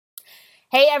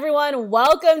Hey everyone,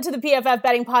 welcome to the PFF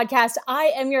Betting Podcast.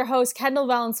 I am your host, Kendall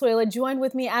Valenzuela, joined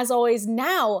with me as always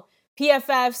now,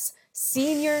 PFF's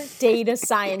senior data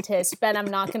scientist. Ben,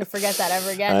 I'm not going to forget that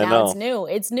ever again.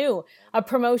 It's new. A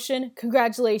promotion.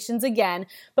 Congratulations again.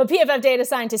 But PFF data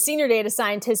scientist, senior data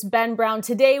scientist, Ben Brown.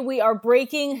 Today we are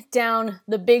breaking down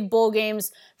the big bowl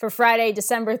games for Friday,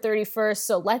 December 31st.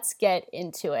 So let's get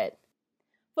into it.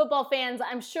 Football fans,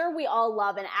 I'm sure we all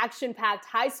love an action-packed,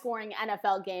 high-scoring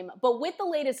NFL game, but with the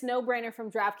latest no-brainer from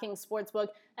DraftKings Sportsbook,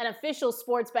 an official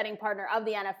sports betting partner of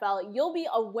the NFL, you'll be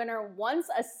a winner once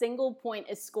a single point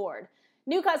is scored.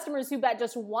 New customers who bet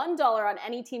just $1 on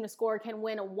any team to score can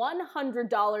win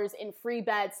 $100 in free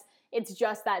bets. It's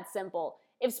just that simple.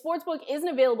 If Sportsbook isn't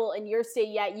available in your state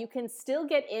yet, you can still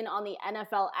get in on the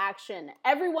NFL action.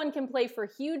 Everyone can play for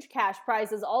huge cash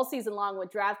prizes all season long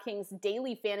with DraftKings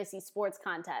Daily Fantasy Sports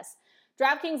Contest.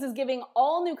 DraftKings is giving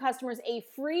all new customers a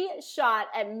free shot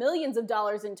at millions of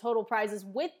dollars in total prizes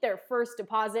with their first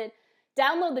deposit.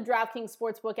 Download the DraftKings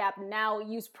Sportsbook app now.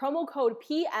 Use promo code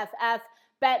PFF.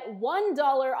 Bet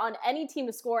 $1 on any team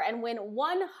to score and win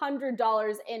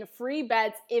 $100 in free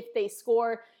bets if they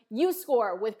score. You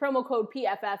score with promo code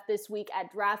PFF this week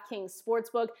at DraftKings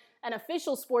Sportsbook, an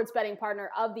official sports betting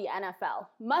partner of the NFL.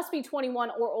 Must be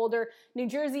 21 or older, New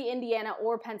Jersey, Indiana,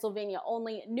 or Pennsylvania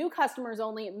only. New customers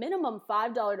only. Minimum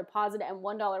 $5 deposit and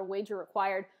 $1 wager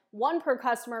required. One per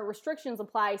customer. Restrictions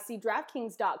apply. See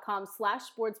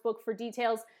DraftKings.com/sportsbook for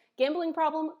details. Gambling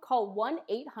problem? Call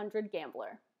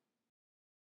 1-800-GAMBLER.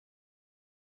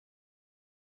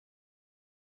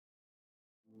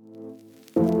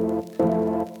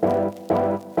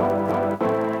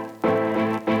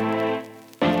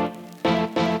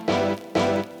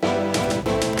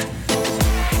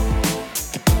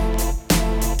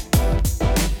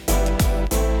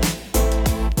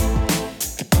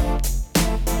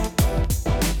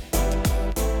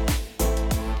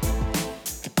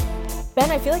 Ben,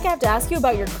 I feel like I have to ask you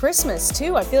about your Christmas,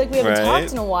 too. I feel like we haven't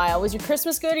talked in a while. Was your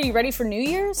Christmas good? Are you ready for New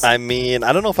Year's? I mean,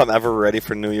 I don't know if I'm ever ready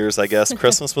for New Year's, I guess.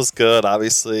 Christmas was good.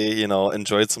 Obviously,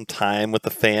 enjoyed some time with the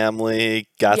family,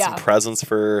 got some presents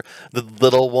for the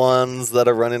little ones that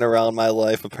are running around my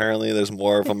life. Apparently, there's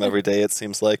more of them every day, it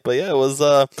seems like. But yeah,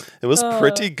 it was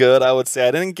pretty good, I would say.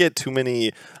 I didn't get too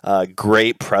many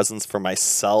great presents for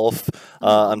myself,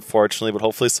 unfortunately, but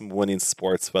hopefully some winning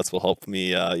sports bets will help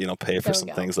me, pay for some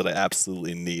things that I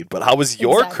absolutely need. But how was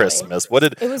your Christmas? What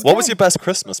was your best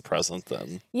Christmas present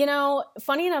then?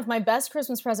 Funny enough, my best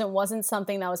Christmas present wasn't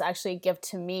something that was actually a gift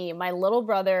to me. My little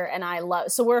brother and I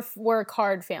we're a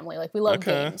card family. Like, we love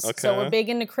games. Okay. So we're big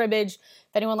into cribbage.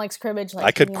 If anyone likes cribbage,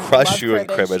 I could crush you in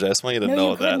cribbage. I just want you to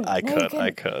know that I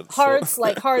could. Hearts,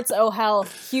 oh hell,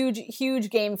 huge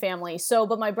game family. So,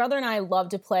 but my brother and I love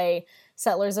to play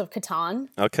Settlers of Catan.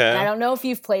 Okay. And I don't know if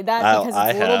you've played that because it's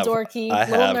a little dorky,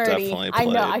 little nerdy. I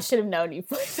know. I should have known you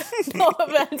played that. No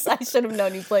offense. I should have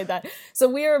known you played that. So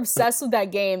we are obsessed with that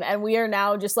game, and we are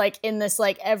now just like in this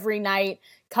like every night,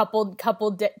 couple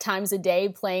times a day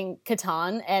playing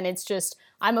Catan, and it's just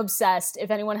I'm obsessed. If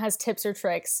anyone has tips or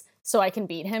tricks so I can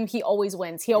beat him, he always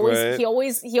wins. He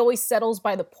always settles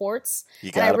by the ports,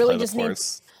 and I really just need.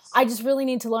 I just really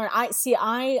need to learn.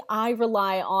 I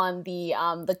rely on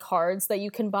the cards that you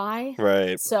can buy.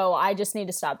 Right. So I just need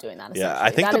to stop doing that. Yeah, I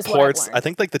think the ports. I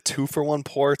think like the 2-for-1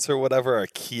 ports or whatever are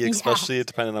key, especially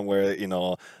depending on where I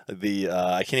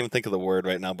can't even think of the word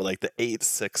right now, but like the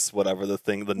 8-6 whatever the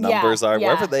numbers are,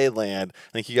 wherever they land.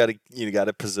 I think you got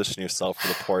to position yourself for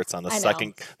the ports on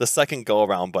the second go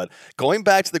around. But going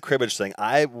back to the cribbage thing,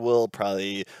 I will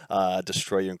probably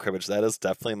destroy you in cribbage. That is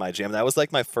definitely my jam. That was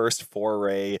like my first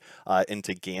foray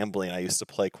into gambling. I used to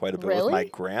play quite a bit with my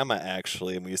grandma,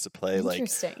 actually, and we used to play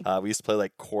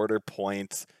like quarter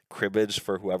point cribbage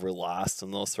for whoever lost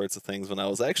and those sorts of things when I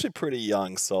was actually pretty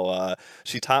young. So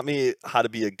she taught me how to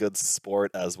be a good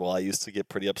sport as well. I used to get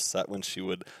pretty upset when she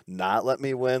would not let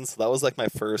me win. So that was like my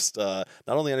first not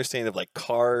only understanding of like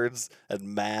cards and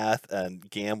math and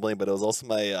gambling, but it was also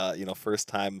my first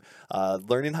time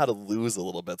learning how to lose a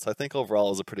little bit. So I think overall it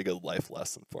was a pretty good life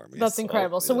lesson for me. That's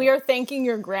incredible. So we are thanking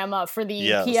your grandma for the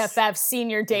PFF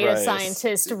senior data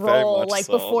scientist role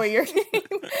before your game.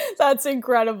 That's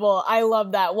incredible. I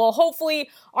love that. Well, hopefully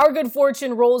our good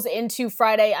fortune rolls into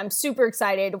Friday. I'm super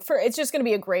excited. It's just going to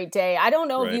be a great day. I don't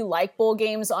know if you like bowl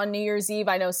games on New Year's Eve.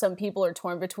 I know some people are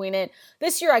torn between it.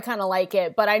 This year I kind of like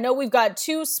it, but I know we've got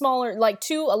two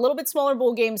a little bit smaller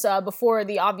bowl games before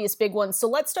the obvious big ones. So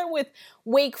let's start with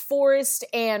Wake Forest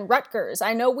and Rutgers.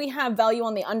 I know we have value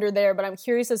on the under there, but I'm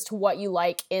curious as to what you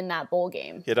like in that bowl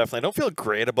game. Yeah, definitely. I don't feel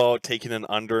great about taking an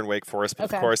under in Wake Forest,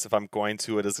 but of course, if I'm going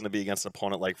to, it is going to be against an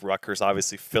opponent like Rutgers,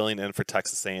 obviously filling in for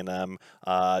Texas A&M.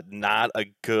 Not a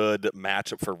good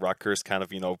matchup for Rutgers, kind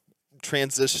of,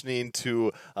 transitioning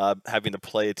to having to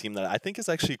play a team that I think is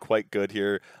actually quite good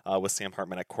here with Sam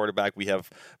Hartman at quarterback. We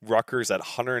have Rutgers at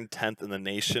 110th in the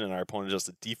nation, and our opponent just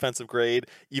a defensive grade,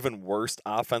 even worst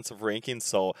offensive ranking.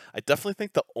 So I definitely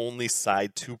think the only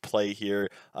side to play here,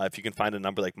 if you can find a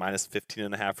number like minus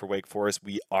 15.5 for Wake Forest,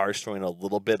 we are showing a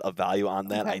little bit of value on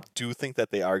that. Okay. I do think that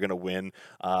they are going to win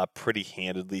pretty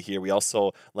handedly here. We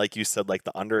also, like you said, like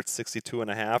the under at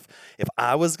 62.5. If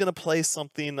I was going to play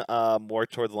something more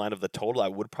toward the line of the total, I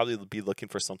would probably be looking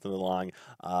for something along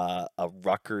a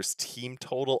Rutgers team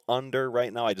total under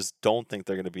right now. I just don't think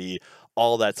they're going to be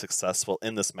all that successful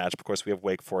in this match. Of course, we have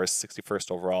Wake Forest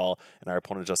 61st overall and our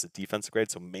opponent adjusted defensive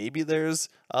grade, so maybe there's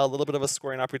a little bit of a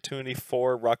scoring opportunity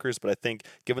for Rutgers, but I think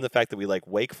given the fact that we like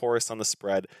Wake Forest on the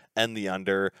spread and the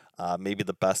under, maybe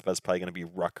the best bet is probably going to be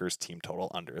Rutgers team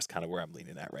total under is kind of where I'm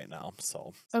leaning at right now.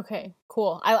 So okay,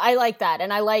 cool. I like that,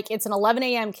 and I like it's an 11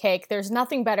 a.m. kick. There's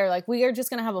nothing better. Like we are just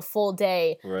going to have a full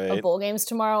day of bowl games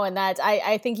tomorrow, and that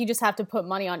I think you just have to put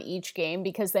money on each game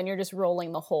because then you're just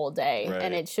rolling the whole day,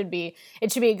 and it should be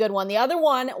a good one. The other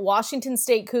one, Washington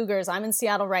State Cougars. I'm in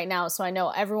Seattle right now, so I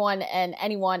know everyone and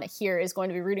anyone here is going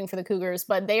to be rooting for the Cougars,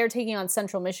 but they are taking on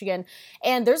Central Michigan,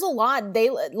 and there's a lot.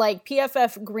 They like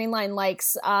PFF Greenline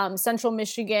likes Central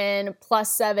Michigan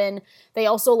 +7. They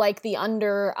also like the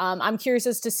under. I'm curious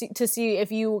as to see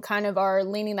if you kind of are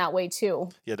leaning that way too.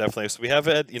 Yeah, definitely. So we have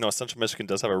it. Central Michigan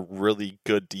does have a really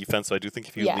good defense. So I do think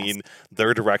if you lean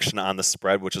their direction on the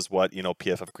spread, which is what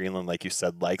PFF Greenland, like you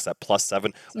said, likes at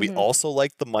 +7. We also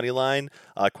like the money line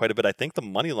quite a bit. I think the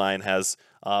money line has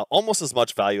almost as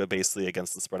much value basically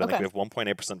against the spread. I think we have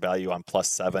 1.8% value on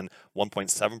 +7,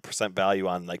 1.7% value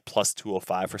on like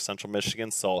 +205 for Central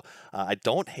Michigan. So I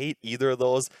don't hate either of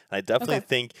those. And I definitely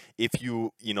think if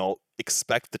you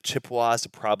expect the Chippewas to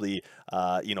probably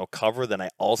cover, then I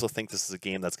also think this is a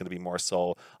game that's going to be more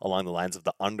so along the lines of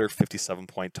the under 57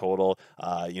 point total.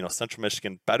 Central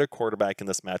Michigan, better quarterback in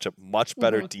this matchup, much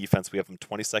better defense. We have them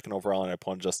 22nd overall in our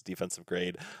opponent adjusted defensive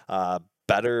grade.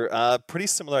 Better, pretty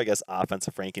similar, I guess,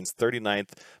 offensive rankings.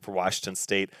 39th for Washington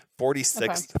State,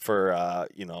 46th for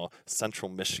Central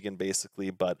Michigan, basically.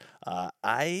 But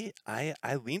I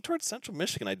lean towards Central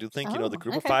Michigan. I do think the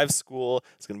Group of 5 school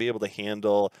is going to be able to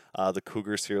handle the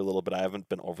Cougars here a little bit. I haven't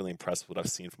been overly impressed with what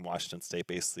I've seen from Washington State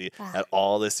basically at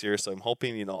all this year. So I'm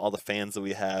hoping all the fans that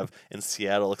we have in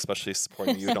Seattle, especially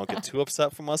supporting you, don't get too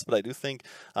upset from us. But I do think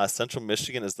Central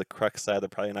Michigan is the correct side. They're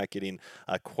probably not getting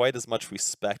quite as much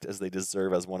respect as they deserve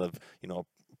as one of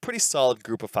pretty solid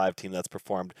Group of 5 team that's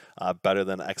performed better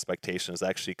than expectations.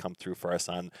 Actually come through for us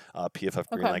on PFF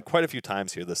Greenline quite a few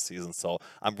times here this season. So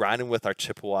I'm riding with our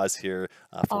Chippewas here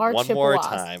for one more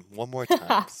time.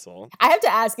 So I have to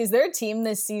ask, is there a team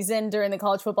this season during the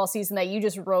college football season that you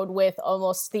just rode with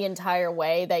almost the entire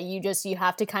way that you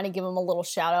have to kind of give them a little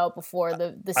shout out before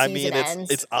the season ends?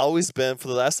 It's always been for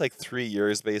the last 3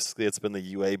 years, basically, it's been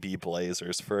the UAB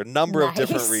Blazers for a number of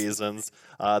different reasons.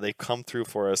 They've come through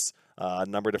for us a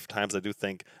number of different times. I do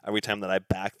think every time that I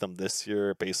backed them this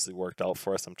year, it basically worked out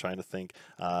for us. I'm trying to think.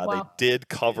 They did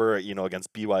cover,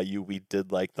 against BYU. We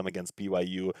did like them against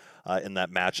BYU in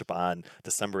that matchup on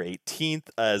December 18th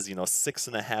as,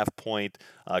 6.5 point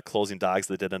closing dogs.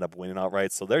 They did end up winning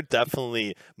outright. So they're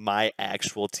definitely my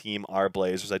actual team, our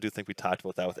Blazers. I do think we talked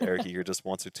about that with Eric here just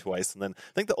once or twice. And then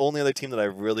I think the only other team that I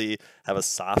really have a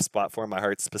soft spot for in my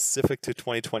heart specific to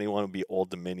 2021 would be Old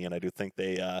Dominion. I do think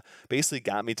they basically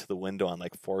got me to the window on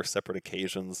 4 separate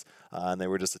occasions, and they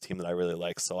were just a team that I really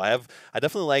like. So I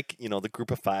definitely like the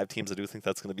Group of 5 teams. I do think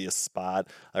that's going to be a spot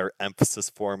or emphasis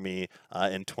for me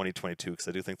in 2022 because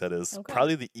I do think that is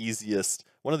probably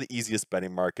one of the easiest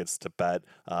betting markets to bet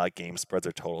game spreads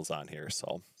or totals on here.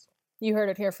 So you heard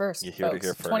it here first. You heard it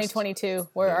here first. 2022.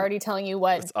 We're already telling you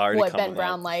what Ben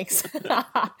Brown likes.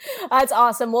 That's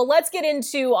awesome. Well, let's get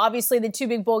into obviously the 2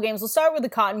 big bowl games. We'll start with the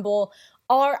Cotton Bowl.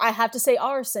 I have to say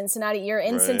our Cincinnati. You're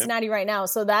in Cincinnati right now,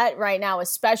 so that right now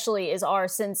especially is our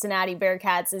Cincinnati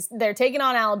Bearcats. They're taking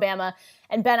on Alabama.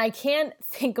 And Ben, I can't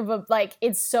think of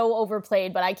it's so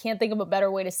overplayed, but I can't think of a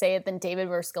better way to say it than David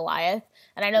versus Goliath.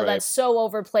 And I know that's so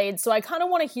overplayed. So I kind of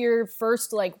want to hear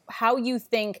first, how you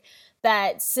think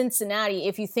that Cincinnati,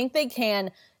 if you think they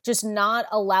can just not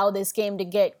allow this game to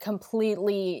get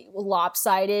completely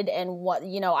lopsided and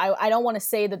I don't want to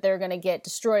say that they're going to get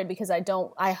destroyed because I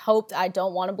don't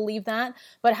want to believe that,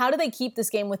 but how do they keep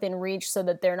this game within reach so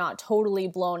that they're not totally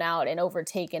blown out and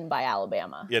overtaken by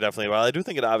Alabama? Yeah, definitely. Well, I do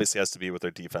think it obviously has to be with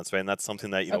their defense, right? And that's something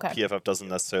that, PFF doesn't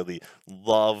necessarily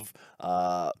love,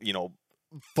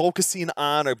 focusing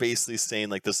on or basically saying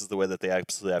like this is the way that they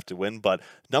absolutely have to win. But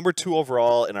number 2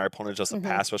 overall in our opponent adjusted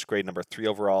pass rush grade, number 3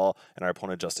 overall in our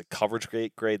opponent adjusted coverage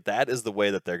grade, that is the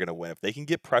way that they're going to win. If they can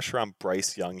get pressure on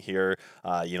Bryce Young here,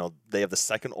 they have the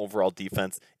 2nd overall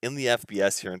defense in the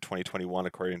FBS here in 2021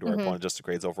 according to our opponent adjusted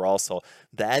grades overall. So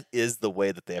that is the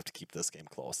way that they have to keep this game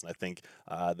close. And I think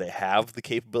they have the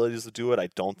capabilities to do it. I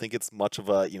don't think it's much of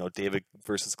a David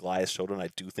versus Goliath showdown. I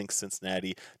do think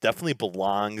Cincinnati definitely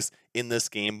belongs in this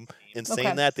game. In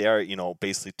saying that, they are,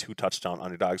 basically 2 touchdown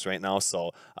underdogs right now.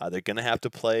 So they're going to have to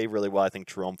play really well. I think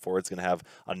Jerome Ford's going to have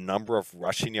a number of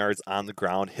rushing yards on the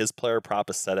ground. His player prop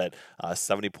is set at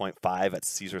 70.5 at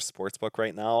Caesar Sportsbook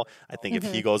right now. I think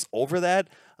if he goes over that,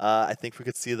 I think we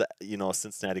could see the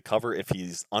Cincinnati cover. If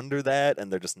he's under that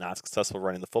and they're just not successful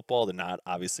running the football, they're not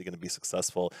obviously going to be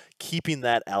successful keeping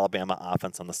that Alabama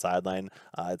offense on the sideline.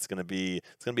 It's going to be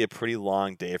a pretty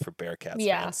long day for Bearcats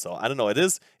fans. So I don't know. It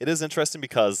is interesting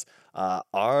because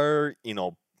our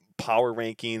power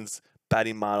rankings,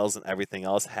 betting models, and everything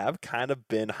else have kind of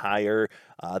been higher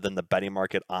than the betting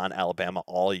market on Alabama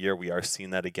all year. We are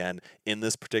seeing that again in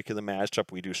this particular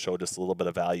matchup. We do show just a little bit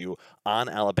of value on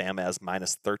Alabama as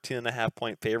minus 13.5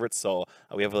 point favorites. So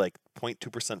we have like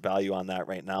 0.2% value on that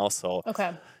right now. So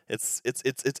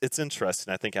it's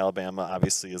interesting. I think Alabama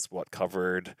obviously is what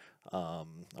covered. I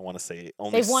want to say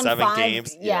only 7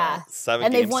 games. Yeah, 7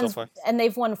 and games so far. And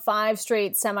they've won 5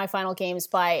 straight semifinal games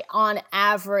by on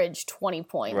average 20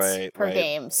 points per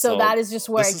game. So that is just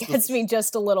where it gets me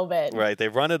just a little bit. Right, they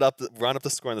run up the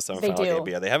score in the semifinal game.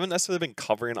 But yeah, they haven't necessarily been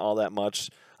covering all that much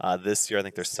this year. I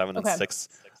think they're 7-6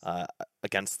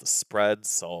 against the spread.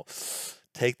 So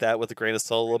take that with a grain of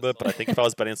salt a little bit, but I think if I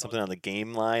was betting something on the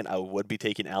game line, I would be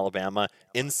taking Alabama.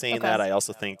 In saying that, I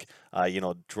also think,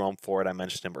 Jerome Ford, I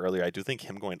mentioned him earlier. I do think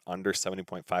him going under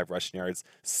 70.5 rushing yards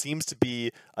seems to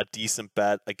be a decent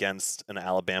bet against an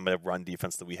Alabama run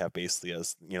defense that we have basically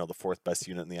as, the 4th best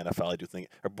unit in the NFL. I do think,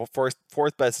 or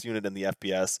fourth best unit in the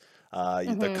FBS.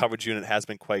 The coverage unit has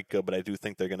been quite good, but I do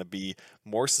think they're going to be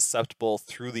more susceptible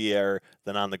through the air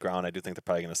than on the ground. I do think they're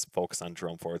probably going to focus on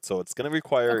Jerome Ford. So it's going to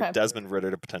require Desmond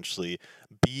Ridder to potentially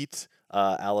beat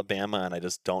Alabama, and I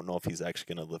just don't know if he's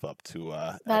actually going to live up to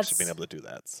actually being able to do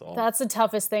that. So that's the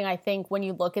toughest thing, I think, when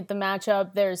you look at the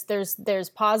matchup. There's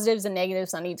positives and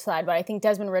negatives on each side, but I think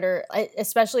Desmond Ridder,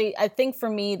 especially, I think for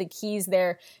me the keys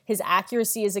there, his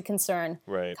accuracy is a concern,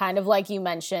 right? Kind of like you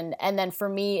mentioned, and then for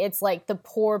me it's like the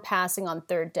poor passing on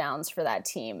 3rd downs for that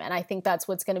team, and I think that's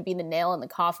what's going to be the nail in the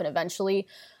coffin eventually.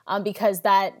 Because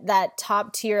that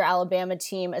top tier Alabama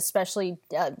team, especially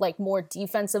like more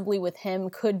defensively with him,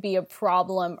 could be a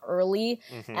problem early.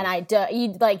 And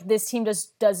this team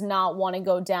just does not want to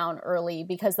go down early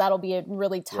because that'll be a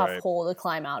really tough hole to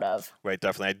climb out of. Right,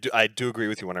 definitely. I do agree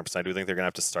with you 100%. I do think they're going to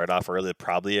have to start off early. They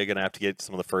probably are going to have to get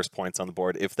some of the first points on the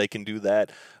board. If they can do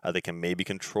that, they can maybe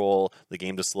control the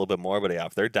game just a little bit more. But yeah,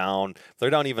 if they're down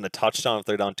even a touchdown, if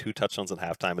they're down 2 touchdowns at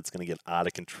halftime, it's going to get out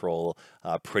of control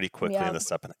pretty quickly in the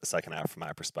second half from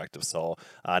my perspective. So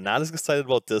not as excited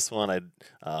about this one.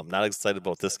 I'm not excited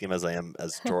about this game as I am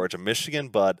as Georgia, Michigan,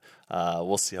 but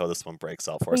we'll see how this one breaks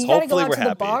out for us. Hopefully we're happy.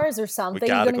 The bars or something.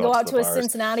 You're going to go out to a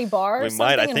Cincinnati bar or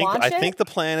something and watch it? I think the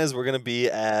plan is we're going to be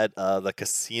at the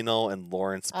casino in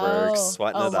Lawrenceburg,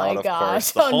 sweating it out, of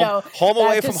course. Home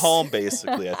away from home,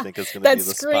 basically, I think is going to be the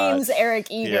spot. That screams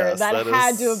Eric Eager. Yes, that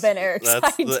had to have been Eric's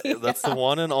idea. That's the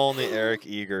one and only Eric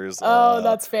Eager's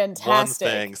that's fantastic.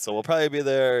 One thing. So we'll probably be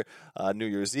there New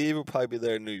Year's Eve. We'll probably be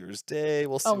there New Year's Day.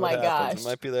 We'll see what happens.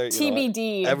 We might be there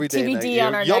TBD. Every day. TBD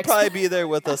on our You'll probably be there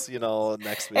with us,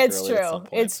 next week. It's true.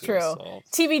 It's true. So.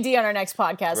 TBD on our next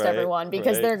podcast, everyone,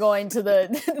 because they're going to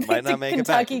the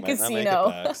Kentucky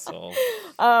casino.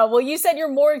 Well, you said you're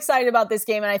more excited about this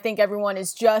game, and I think everyone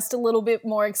is just a little bit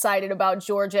more excited about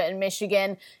Georgia and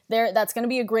Michigan. That's going to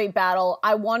be a great battle.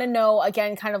 I want to know,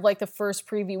 again, kind of like the first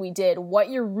preview we did, what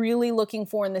you're really looking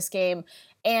for in this game.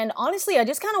 And honestly, I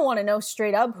just kind of want to know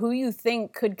straight up who you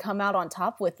think could come out on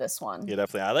top with this one. Yeah,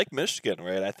 definitely. I like Michigan,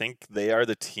 right? I think they are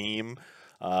the team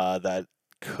that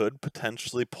could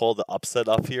potentially pull the upset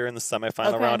up here in the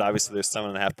semifinal round. Obviously, they're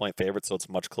 7.5 point favorites, so it's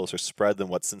a much closer spread than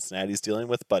what Cincinnati's dealing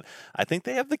with. But I think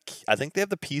they have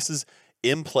the pieces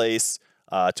in place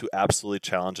to absolutely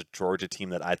challenge a Georgia team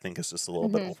that I think is just a little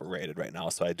bit overrated right now.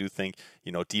 So I do think,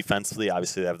 defensively,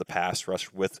 obviously they have the pass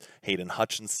rush with Hayden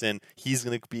Hutchinson. He's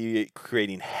going to be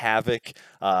creating havoc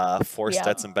for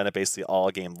Stetson Bennett basically all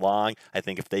game long. I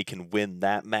think if they can win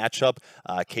that matchup,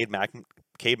 Cade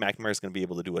McNamara is going to be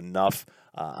able to do enough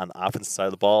on the offensive side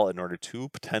of the ball in order to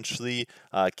potentially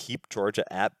keep Georgia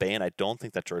at bay. And I don't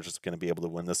think that Georgia's going to be able to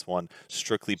win this one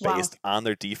strictly based on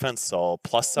their defense. So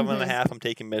plus 7.5, I'm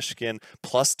taking Michigan.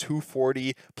 Plus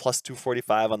 240, plus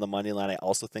 245 on the money line. I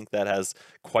also think that has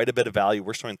quite a bit of value.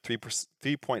 We're showing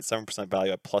 3.7%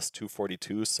 value at plus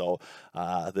 242. So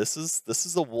this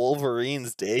is a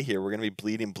Wolverines day here. We're going to be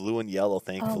bleeding blue and yellow,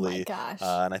 thankfully. Oh my gosh.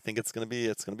 And I think it's going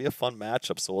to be a fun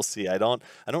matchup. So we'll see. I don't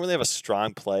really have a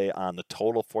strong play on the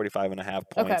total 45.5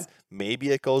 points. Okay. Maybe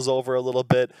it goes over a little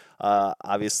bit.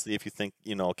 Obviously, if you think,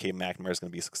 Cade McNamara is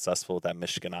going to be successful with that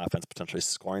Michigan offense, potentially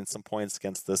scoring some points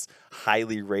against this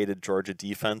highly rated Georgia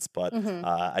defense, but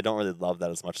I don't really love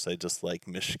that as much as I just like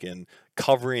Michigan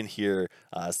covering here,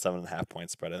 7.5 point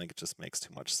spread. I think it just makes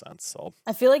too much sense. So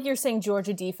I feel like you're saying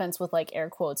Georgia defense with like air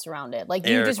quotes around it. Like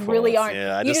you just really aren't.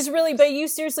 Yeah, but you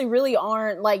seriously really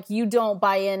aren't, like, you don't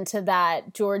buy into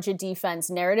that Georgia defense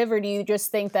narrative, or do you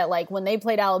just think that like when they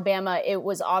played Alabama, it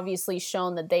was obviously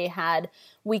shown that they had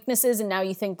weaknesses, and now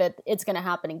you think that it's going to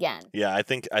happen again? Yeah, I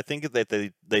think that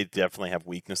they definitely have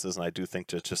weaknesses, and I do think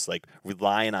that just like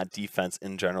relying on defense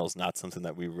in general is not something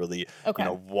that we really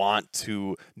want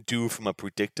to do from a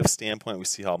predictive standpoint. We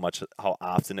see how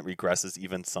often it regresses.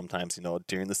 Even sometimes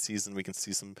during the season we can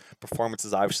see some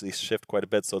performances obviously shift quite a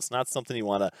bit. So it's not something you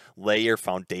want to lay your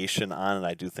foundation on. And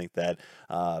I do think that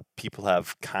people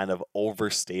have kind of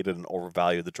overstated and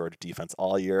overvalued the Georgia defense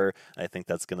all year. And I think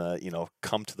that's gonna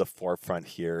come to the forefront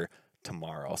here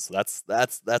tomorrow. So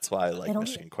that's why I like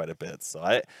Michigan quite a bit. So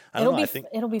I don't know. I think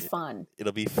it'll be fun.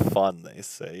 It'll be fun, they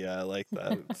say. Yeah, I like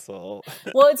that. So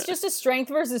well, it's just a strength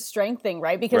versus strength thing,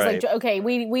 right? Because like, okay,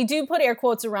 we do put air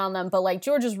quotes around them, but like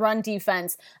Georgia's run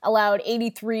defense allowed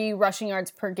 83 rushing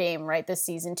yards per game, right, this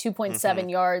season, 2.7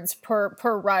 yards per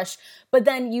rush. But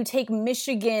then you take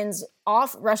Michigan's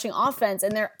rushing offense,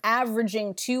 and they're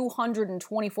averaging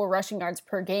 224 rushing yards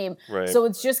per game. Right. So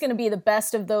it's just going to be the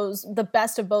best of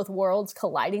both worlds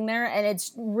colliding there, and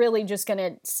it's really just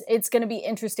it's going to be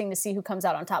interesting to see who comes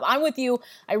out on top. I'm with you.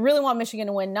 I really want Michigan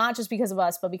to win, not just because of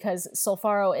us, but because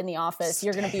Solfaro in the office.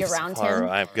 You're going to be around him.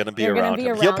 I'm going to be around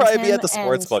him. He'll probably be at the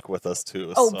sports book with us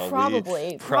too. Oh, so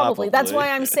probably. That's why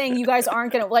I'm saying you guys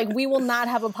aren't going to, like, we will not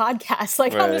have a podcast.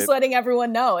 Like, I'm just letting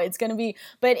everyone know it's going to be,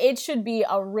 but it should be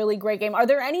a really great game. Are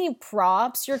there any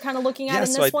props you're kind of looking at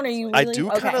in this one? Are you really? I do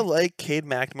kind of like Cade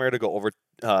McNamara to go over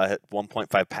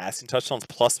 1.5 passing touchdowns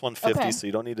plus 150, so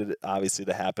you don't need it obviously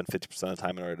to happen 50% of the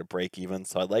time in order to break even.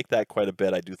 So I like that quite a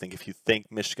bit. I do think if you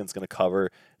think Michigan's going to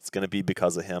cover, it's going to be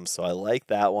because of him. So I like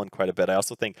that one quite a bit. I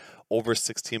also think over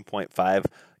 16.5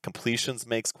 completions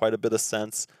makes quite a bit of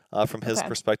sense from his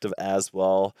perspective as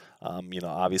well.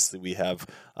 Obviously we have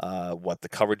what the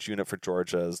coverage unit for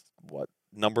Georgia is,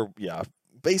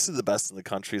 basically the best in the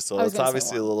country. So it's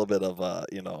obviously a little bit of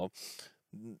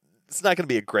it's not going to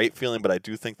be a great feeling, but I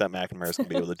do think that McNamara is going to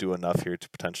be able to do enough here to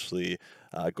potentially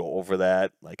go over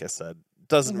that. Like I said,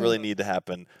 doesn't really need to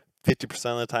happen 50%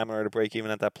 of the time in order to break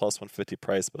even at that plus 150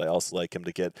 price, but I also like him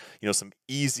to get some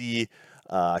easy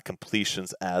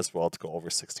completions as well to go over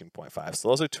 16.5. So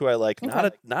those are two I like. Not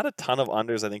a ton of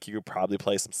unders. I think you could probably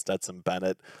play some Stetson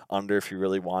Bennett under if you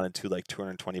really wanted to, like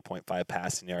 220.5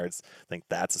 passing yards. I think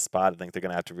that's a spot. I think they're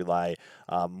going to have to rely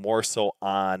more so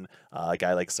on a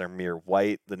guy like Zamir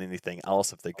White than anything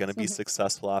else if they're going to be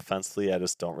successful offensively. I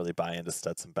just don't really buy into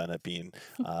Stetson Bennett being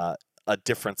a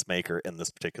difference maker in this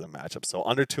particular matchup. So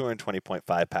under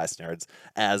 220.5 passing yards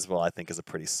as well, I think is a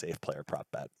pretty safe player prop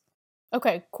bet.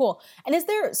 Okay, cool. And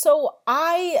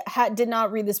I did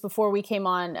not read this before we came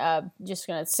on, just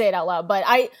going to say it out loud, but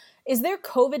is there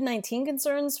COVID-19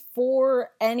 concerns for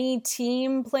any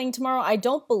team playing tomorrow? I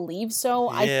don't believe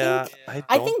so. Yeah,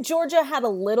 I think Georgia had a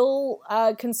little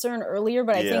concern earlier,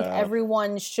 but I think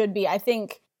everyone should be. I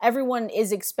think everyone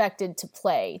is expected to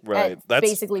play at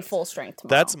basically full strength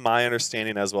tomorrow. That's my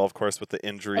understanding as well, of course, with the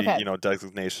injury,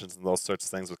 designations and those sorts of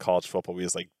things with college football. We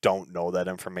just don't know that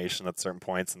information at certain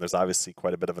points, and there's obviously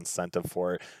quite a bit of incentive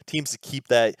for teams to keep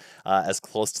that as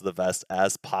close to the vest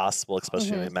as possible,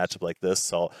 especially in a matchup like this.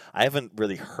 So I haven't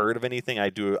really heard of anything. I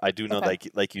do know,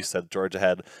 like you said, Georgia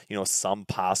had some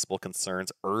possible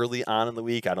concerns early on in the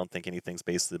week. I don't think anything's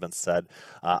basically been said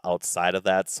outside of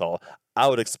that. So I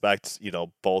would expect,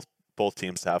 both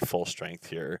teams to have full strength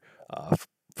here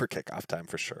for kickoff time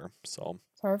for sure. So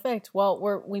Perfect.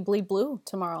 Well, we bleed blue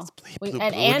tomorrow. Blue,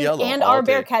 and yellow and our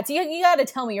Bearcats. You got to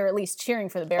tell me you're at least cheering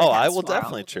for the Bearcats. Oh, I will tomorrow.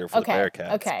 definitely cheer for the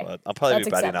Bearcats. Okay. But I'll probably be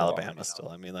betting Alabama still.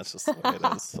 I mean, that's just the way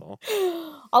it is. So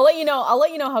I'll let you know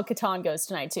how Catan goes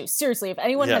tonight too. Seriously, if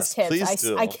anyone has tips,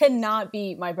 I cannot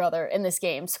beat my brother in this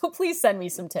game. So please send me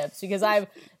some tips because I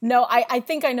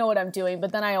think I know what I'm doing,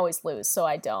 but then I always lose, so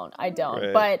I don't.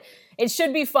 Right. But it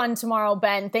should be fun tomorrow,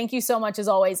 Ben. Thank you so much as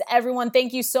always. Everyone,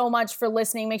 thank you so much for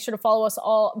listening. Make sure to follow us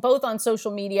all both on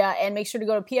social media and make sure to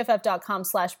go to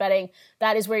pff.com/betting.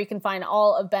 That is where you can find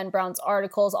all of Ben Brown's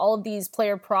articles, all of these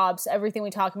player props, everything we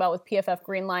talk about with PFF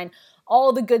Greenline.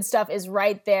 All the good stuff is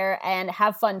right there, and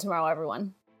have fun tomorrow,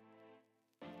 everyone.